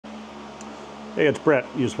Hey, it's Brett,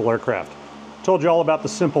 Useful Aircraft. Told you all about the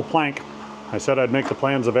Simple Plank. I said I'd make the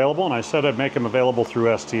plans available, and I said I'd make them available through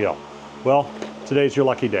STL. Well, today's your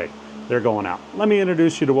lucky day. They're going out. Let me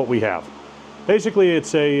introduce you to what we have. Basically,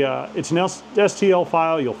 it's an STL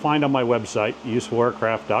file you'll find on my website,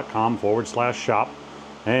 usefulaircraft.com/shop,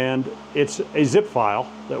 and it's a zip file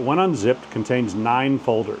that, when unzipped, contains 9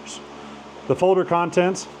 folders. The folder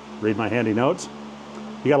contents, read my handy notes.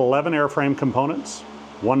 You got 11 airframe components,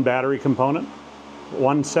 1 battery component,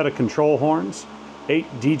 1 set of control horns, 8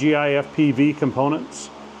 DJI FPV components,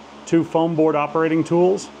 2 foam board operating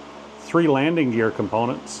tools, 3 landing gear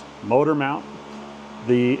components, motor mount,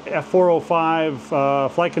 the F405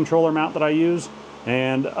 flight controller mount that I use,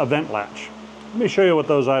 and a vent latch. Let me show you what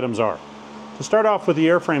those items are. To start off with the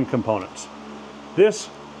airframe components, this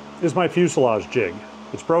is my fuselage jig.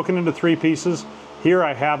 It's broken into 3 pieces. Here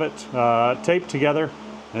I have it taped together,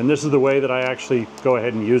 and this is the way that I actually go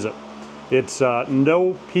ahead and use it. It's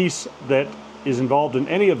no piece that is involved in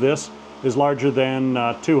any of this is larger than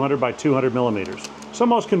 200 by 200 millimeters. So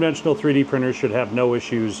most conventional 3D printers should have no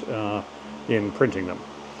issues in printing them.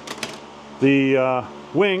 The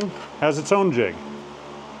wing has its own jig.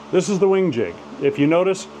 This is the wing jig. If you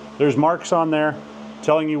notice, there's marks on there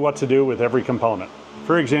telling you what to do with every component.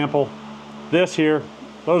 For example, this here,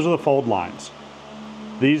 those are the fold lines.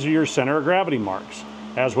 These are your center of gravity marks,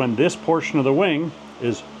 as when this portion of the wing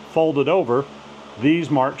is folded over, these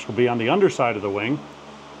marks will be on the underside of the wing,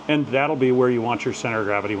 and that'll be where you want your center of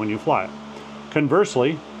gravity when you fly it.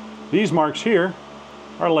 Conversely, these marks here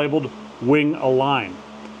are labeled wing align.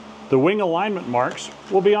 The wing alignment marks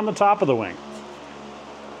will be on the top of the wing.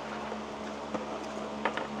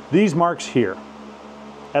 These marks here,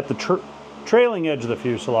 at the trailing edge of the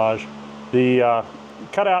fuselage, the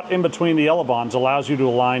cutout in between the elevons allows you to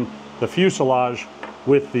align the fuselage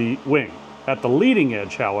with the wing. At the leading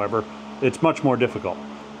edge, however, it's much more difficult.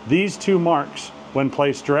 These 2 marks, when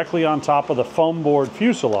placed directly on top of the foam board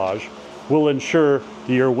fuselage, will ensure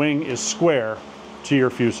that your wing is square to your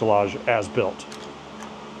fuselage as built.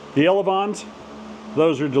 The elevons,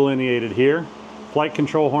 those are delineated here. Flight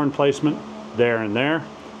control horn placement, there and there.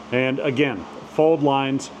 And again, fold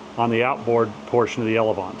lines on the outboard portion of the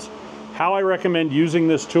elevons. How I recommend using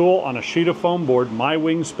this tool on a sheet of foam board, my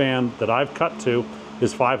wingspan that I've cut to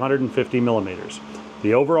is 550 millimeters.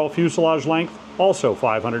 The overall fuselage length, also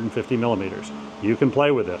 550 millimeters. You can play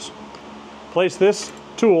with this. Place this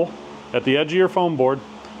tool at the edge of your foam board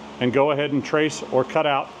and go ahead and trace or cut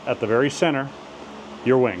out at the very center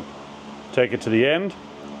your wing. Take it to the end,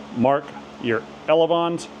 mark your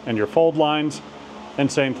elevons and your fold lines,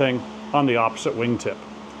 and same thing on the opposite wingtip.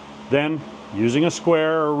 Then, using a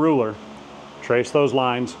square or ruler, trace those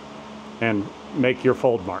lines and make your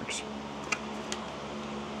fold marks.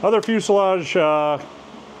 Other fuselage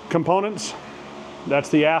components, that's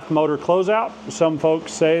the aft motor closeout. Some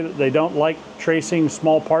folks say that they don't like tracing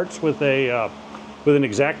small parts with an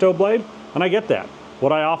X-Acto blade, and I get that.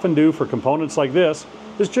 What I often do for components like this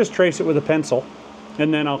is just trace it with a pencil,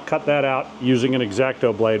 and then I'll cut that out using an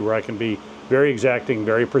X-Acto blade where I can be very exacting,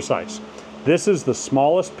 very precise. This is the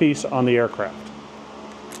smallest piece on the aircraft.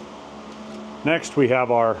 Next, we have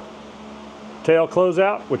our tail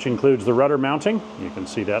closeout, which includes the rudder mounting. You can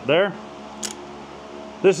see that there.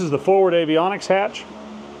 This is the forward avionics hatch,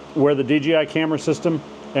 where the DJI camera system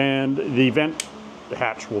and the vent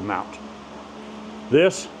hatch will mount.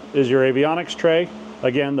 This is your avionics tray.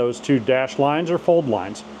 Again, those 2 dashed lines are fold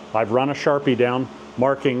lines. I've run a Sharpie down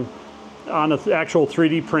marking on an actual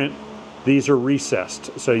 3D print. These are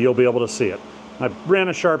recessed, so you'll be able to see it. I ran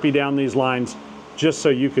a Sharpie down these lines just so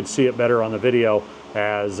you could see it better on the video,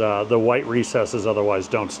 as the white recesses otherwise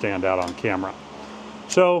don't stand out on camera.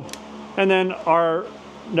 So, and then our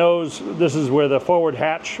nose, this is where the forward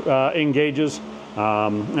hatch engages,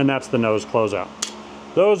 and that's the nose closeout.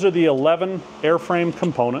 Those are the 11 airframe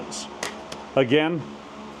components. Again,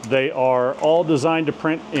 they are all designed to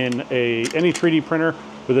print in any 3D printer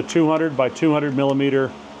with a 200 by 200 millimeter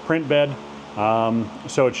print bed,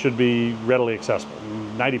 so it should be readily accessible.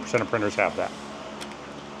 90% of printers have that.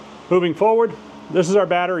 Moving forward, this is our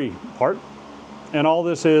battery part, and all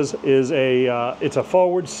this is it's a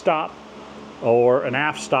forward stop or an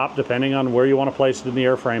aft stop, depending on where you want to place it in the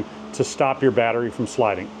airframe, to stop your battery from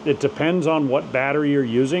sliding. It depends on what battery you're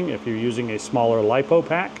using, if you're using a smaller LiPo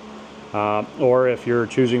pack, or if you're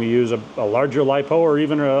choosing to use a larger LiPo or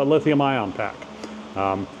even a lithium-ion pack.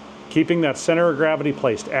 Keeping that center of gravity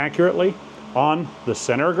placed accurately on the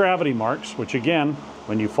center of gravity marks, which again,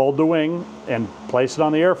 when you fold the wing and place it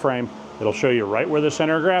on the airframe, it'll show you right where the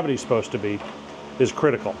center of gravity is supposed to be, is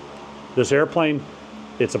critical. This airplane,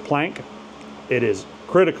 it's a plank. It is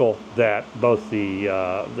critical that both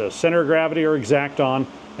the center of gravity are exact on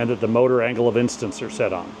and that the motor angle of instance are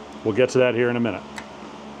set on. We'll get to that here in a minute.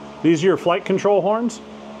 These are your flight control horns.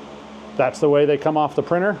 That's the way they come off the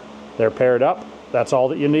printer. They're paired up. That's all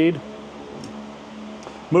that you need.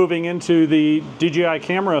 Moving into the DJI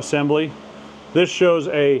camera assembly, this shows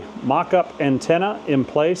a mock-up antenna in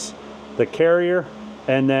place, the carrier,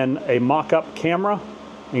 and then a mock-up camera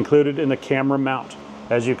included in the camera mount.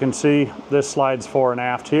 As you can see, this slides fore and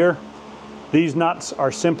aft here. These nuts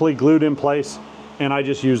are simply glued in place, and I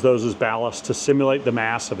just use those as ballast to simulate the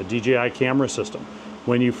mass of a DJI camera system.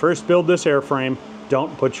 When you first build this airframe,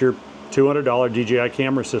 don't put your $200 DJI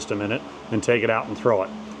camera system in it and take it out and throw it.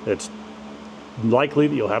 It's likely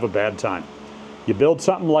that you'll have a bad time. You build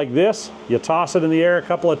something like this, you toss it in the air a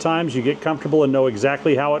couple of times, you get comfortable and know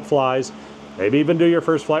exactly how it flies, maybe even do your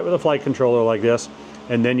first flight with a flight controller like this,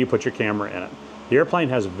 and then you put your camera in it. The airplane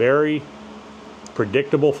has very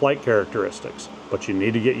predictable flight characteristics, but you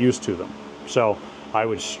need to get used to them. So I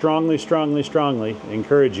would strongly, strongly, strongly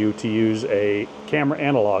encourage you to use a camera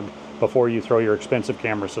analog before you throw your expensive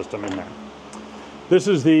camera system in there. This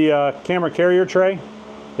is the camera carrier tray.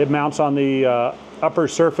 It mounts on the upper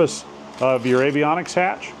surface of your avionics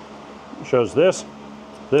hatch. It shows this.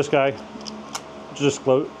 This guy just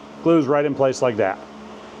glues right in place like that.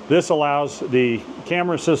 This allows the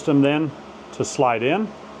camera system then to slide in.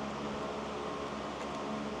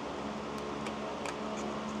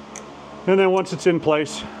 And then once it's in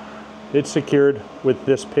place, it's secured with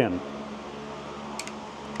this pin.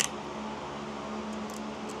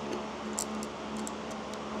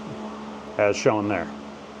 As shown there.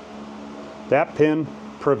 That pin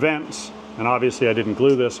prevents, and obviously I didn't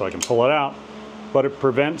glue this so I can pull it out, but it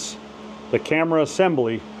prevents the camera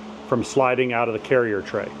assembly from sliding out of the carrier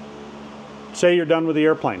tray. Say you're done with the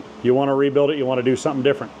airplane, you want to rebuild it, you want to do something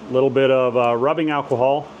different. A little bit of rubbing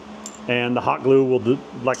alcohol and the hot glue will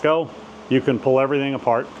let go. You can pull everything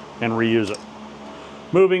apart and reuse it.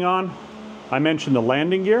 Moving on, I mentioned the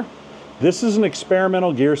landing gear. This is an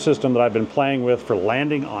experimental gear system that I've been playing with for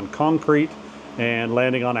landing on concrete and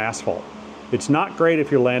landing on asphalt. It's not great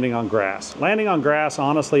if you're landing on grass. Landing on grass,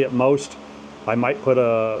 honestly, at most, I might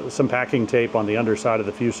put some packing tape on the underside of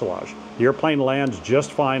the fuselage. The airplane lands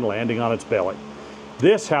just fine landing on its belly.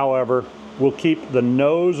 This, however, will keep the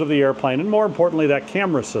nose of the airplane, and more importantly, that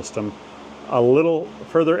camera system, a little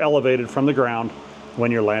further elevated from the ground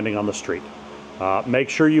when you're landing on the street. Make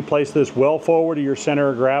sure you place this well forward of your center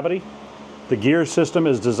of gravity. The gear system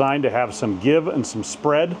is designed to have some give and some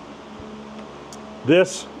spread.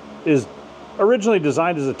 This is originally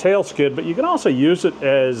designed as a tail skid, but you can also use it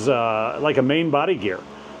as like a main body gear.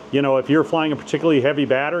 You know, if you're flying a particularly heavy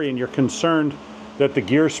battery and you're concerned that the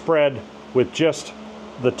gear spread with just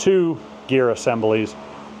the two gear assemblies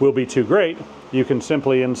will be too great, you can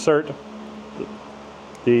simply insert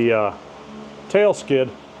the tail skid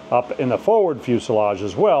up in the forward fuselage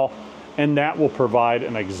as well, and that will provide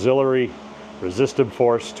an auxiliary resistive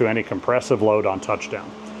force to any compressive load on touchdown.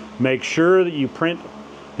 Make sure that you print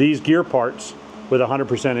these gear parts with 100%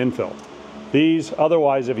 infill. These,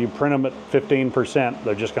 otherwise, if you print them at 15%,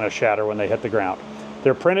 they're just going to shatter when they hit the ground.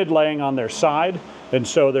 They're printed laying on their side, and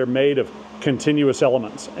so they're made of continuous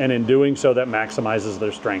elements, and in doing so, that maximizes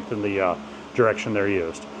their strength in the direction they're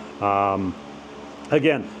used.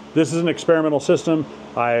 Again, this is an experimental system.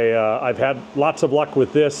 I've had lots of luck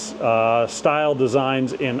with this style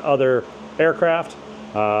designs in other aircraft,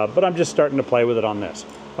 but I'm just starting to play with it on this.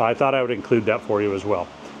 I thought I would include that for you as well.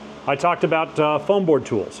 I talked about foam board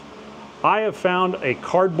tools. I have found a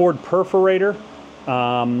cardboard perforator,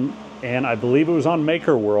 and I believe it was on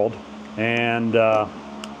Makerworld, and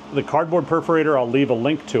the cardboard perforator, I'll leave a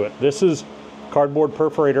link to it. This is cardboard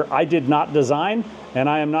perforator I did not design, and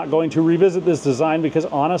I am not going to revisit this design because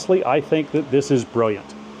honestly I think that this is brilliant.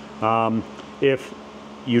 If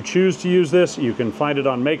you choose to use this, you can find it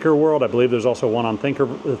on Makerworld. I believe there's also one on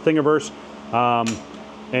Thingiverse.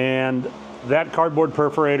 And that cardboard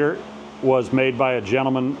perforator was made by a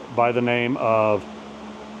gentleman by the name of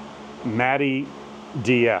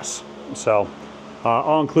Mattyds. So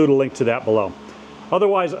I'll include a link to that below.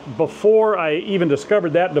 Otherwise, before I even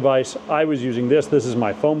discovered that device, I was using this. This is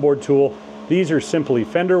my foam board tool. These are simply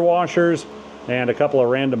fender washers and a couple of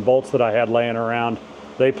random bolts that I had laying around.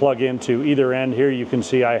 They plug into either end. Here you can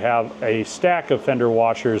see I have a stack of fender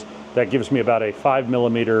washers that gives me about a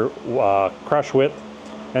 5mm crush width.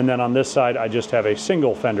 And then on this side, I just have a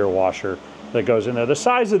single fender washer that goes in there. The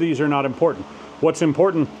size of these are not important. What's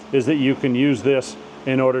important is that you can use this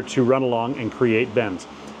in order to run along and create bends.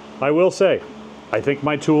 I will say, I think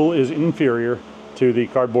my tool is inferior to the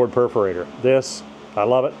cardboard perforator. This, I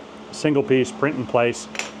love it. single piece, print in place,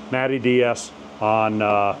 Mattyds DS on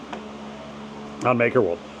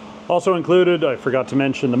Makerworld. Also included, I forgot to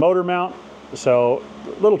mention the motor mount. So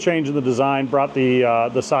a little change in the design, brought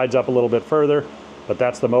the sides up a little bit further, but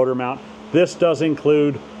that's the motor mount. This does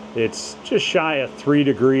include, it's just shy of 3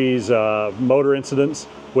 degrees motor incidence,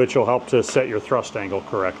 which will help to set your thrust angle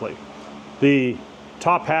correctly. The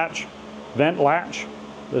top hatch vent latch,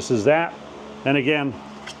 this is that. And again,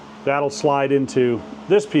 that'll slide into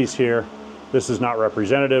this piece here. This is not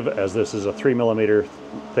representative, as this is a 3mm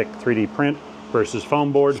thick 3D print versus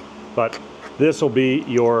foam board, but this will be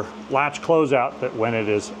your latch closeout that when it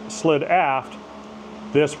is slid aft,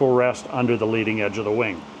 this will rest under the leading edge of the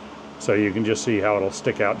wing. So you can just see how it'll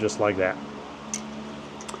stick out just like that.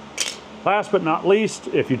 Last but not least,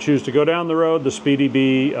 if you choose to go down the road, the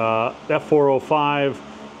SpeedyBee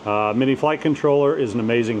F405 mini flight controller is an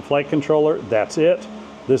amazing flight controller. That's it.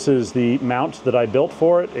 This is the mount that I built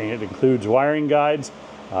for it, and it includes wiring guides.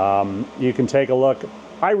 You can take a look.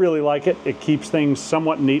 I really like it. It keeps things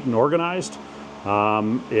somewhat neat and organized.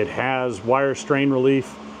 It has wire strain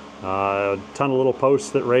relief, a ton of little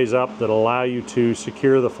posts that raise up that allow you to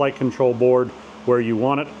secure the flight control board where you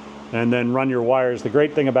want it, and then run your wires. The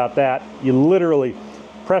great thing about that, you literally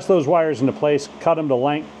press those wires into place, cut them to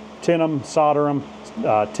length, tin them, solder them,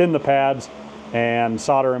 tin the pads, and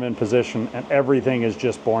solder them in position, and everything is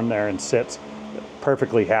just born there and sits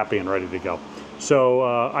perfectly happy and ready to go. So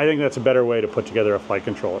I think that's a better way to put together a flight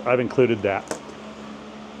controller. I've included that.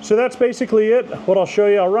 So that's basically it. What I'll show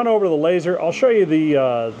you, I'll run over the laser. I'll show you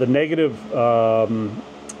the negative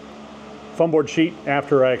foam board sheet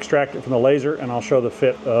after I extract it from the laser, and I'll show the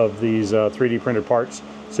fit of these 3D printed parts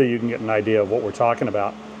so you can get an idea of what we're talking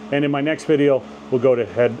about. And in my next video, we'll go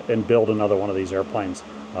ahead and build another one of these airplanes.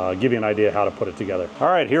 Give you an idea how to put it together. All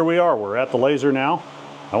right, here we are. We're at the laser now.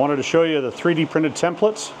 I wanted to show you the 3D printed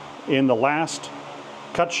templates in the last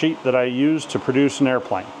cut sheet that I used to produce an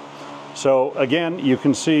airplane. So again, you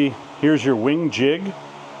can see here's your wing jig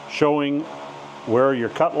showing where your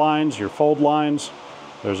cut lines, your fold lines.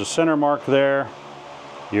 There's a center mark there.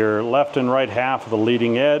 Your left and right half of the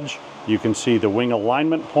leading edge. You can see the wing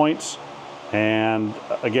alignment points, and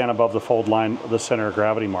again above the fold line, the center of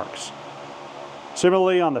gravity marks.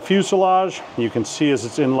 Similarly on the fuselage, you can see as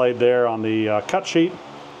it's inlaid there on the cut sheet,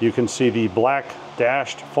 you can see the black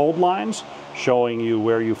dashed fold lines showing you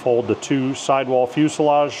where you fold the 2 sidewall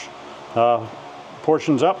fuselage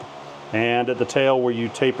portions up, and at the tail where you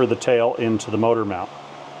taper the tail into the motor mount.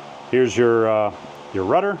 Here's your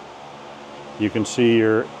rudder. You can see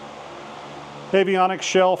your avionics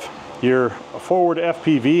shelf, your forward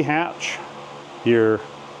FPV hatch, your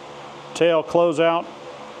tail closeout,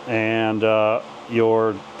 and the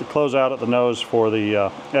closeout at the nose for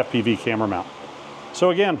the FPV camera mount. So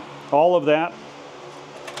again, all of that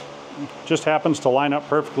just happens to line up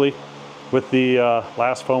perfectly with the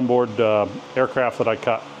last foam board aircraft that I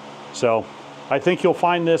cut. So I think you'll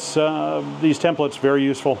find these templates very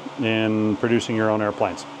useful in producing your own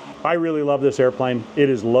airplanes. I really love this airplane. It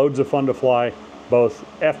is loads of fun to fly, both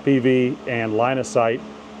FPV and line of sight.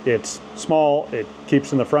 It's small, it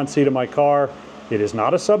keeps in the front seat of my car. It is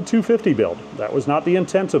not a sub 250 build. That was not the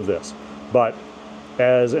intent of this. But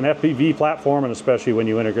as an FPV platform, and especially when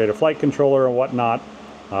you integrate a flight controller and whatnot,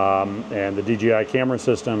 and the DJI camera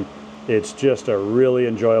system, it's just a really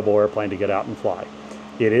enjoyable airplane to get out and fly.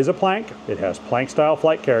 It is a plank. It has plank style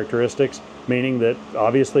flight characteristics, meaning that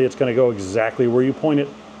obviously it's going to go exactly where you point it.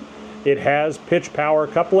 It has pitch power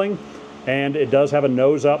coupling, and it does have a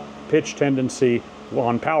nose up pitch tendency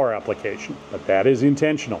on power application, but that is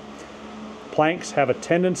intentional. Planks have a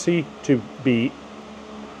tendency to be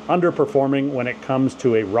underperforming when it comes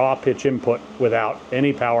to a raw pitch input without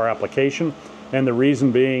any power application, and the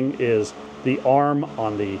reason being is the arm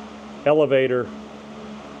on the elevator,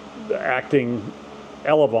 the acting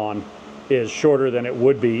elevon, is shorter than it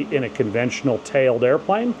would be in a conventional tailed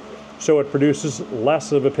airplane, so it produces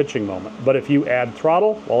less of a pitching moment. But if you add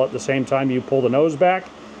throttle while at the same time you pull the nose back,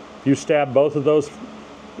 if you stab both of those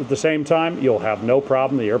at the same time, you'll have no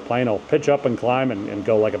problem. The airplane will pitch up and climb and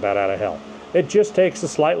go like a bat out of hell. It just takes a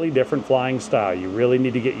slightly different flying style. You really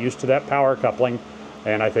need to get used to that power coupling,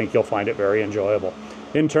 and I think you'll find it very enjoyable.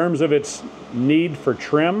 In terms of its need for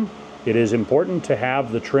trim, it is important to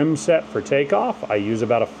have the trim set for takeoff. I use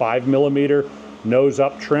about a 5mm nose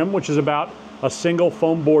up trim, which is about a single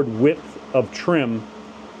foam board width of trim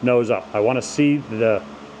nose up. I want to see the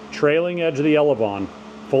trailing edge of the elevon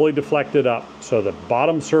fully deflected up, so the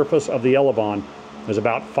bottom surface of the elevon is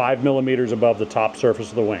about 5mm above the top surface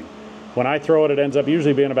of the wing. When I throw it, it ends up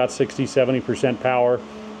usually being about 60–70% power,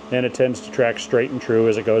 and it tends to track straight and true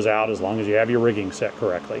as it goes out, as long as you have your rigging set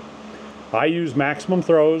correctly. I use maximum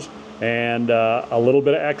throws and a little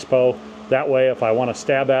bit of expo. That way, if I want to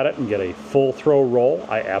stab at it and get a full throw roll,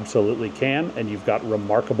 I absolutely can, and you've got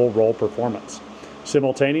remarkable roll performance.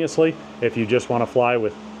 Simultaneously, if you just want to fly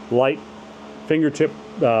with light fingertip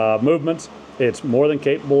movements, it's more than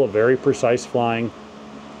capable of very precise flying,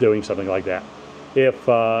 doing something like that. If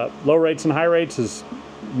low rates and high rates is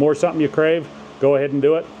more something you crave, go ahead and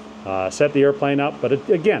do it. Set the airplane up, but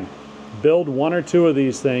again, build 1 or 2 of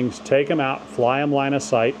these things, take them out, fly them line of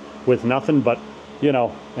sight with nothing but, you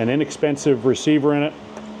know, an inexpensive receiver in it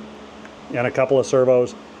and a couple of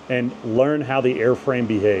servos, and learn how the airframe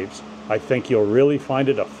behaves. I think you'll really find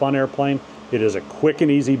it a fun airplane. It is a quick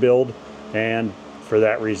and easy build, and for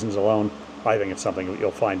that reasons alone, I think it's something that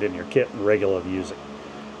you'll find in your kit and regularly using.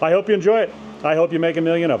 I hope you enjoy it. I hope you make 1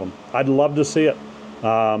 million of them. I'd love to see it.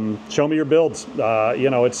 Show me your builds. You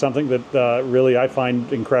know, it's something that really I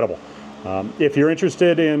find incredible. If you're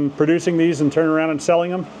interested in producing these and turning around and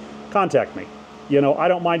selling them, contact me. You know, I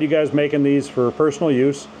don't mind you guys making these for personal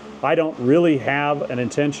use. I don't really have an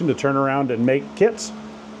intention to turn around and make kits,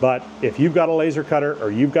 but if you've got a laser cutter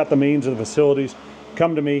or you've got the means and the facilities,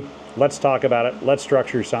 come to me. Let's talk about it. Let's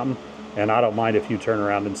structure something, and I don't mind if you turn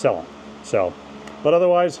around and sell them. So, but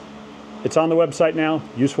otherwise, it's on the website now,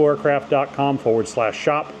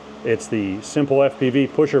 usefullaircraft.com/shop. It's the Simple FPV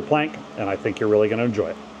Pusher Plank, and I think you're really going to enjoy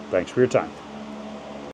it. Thanks for your time.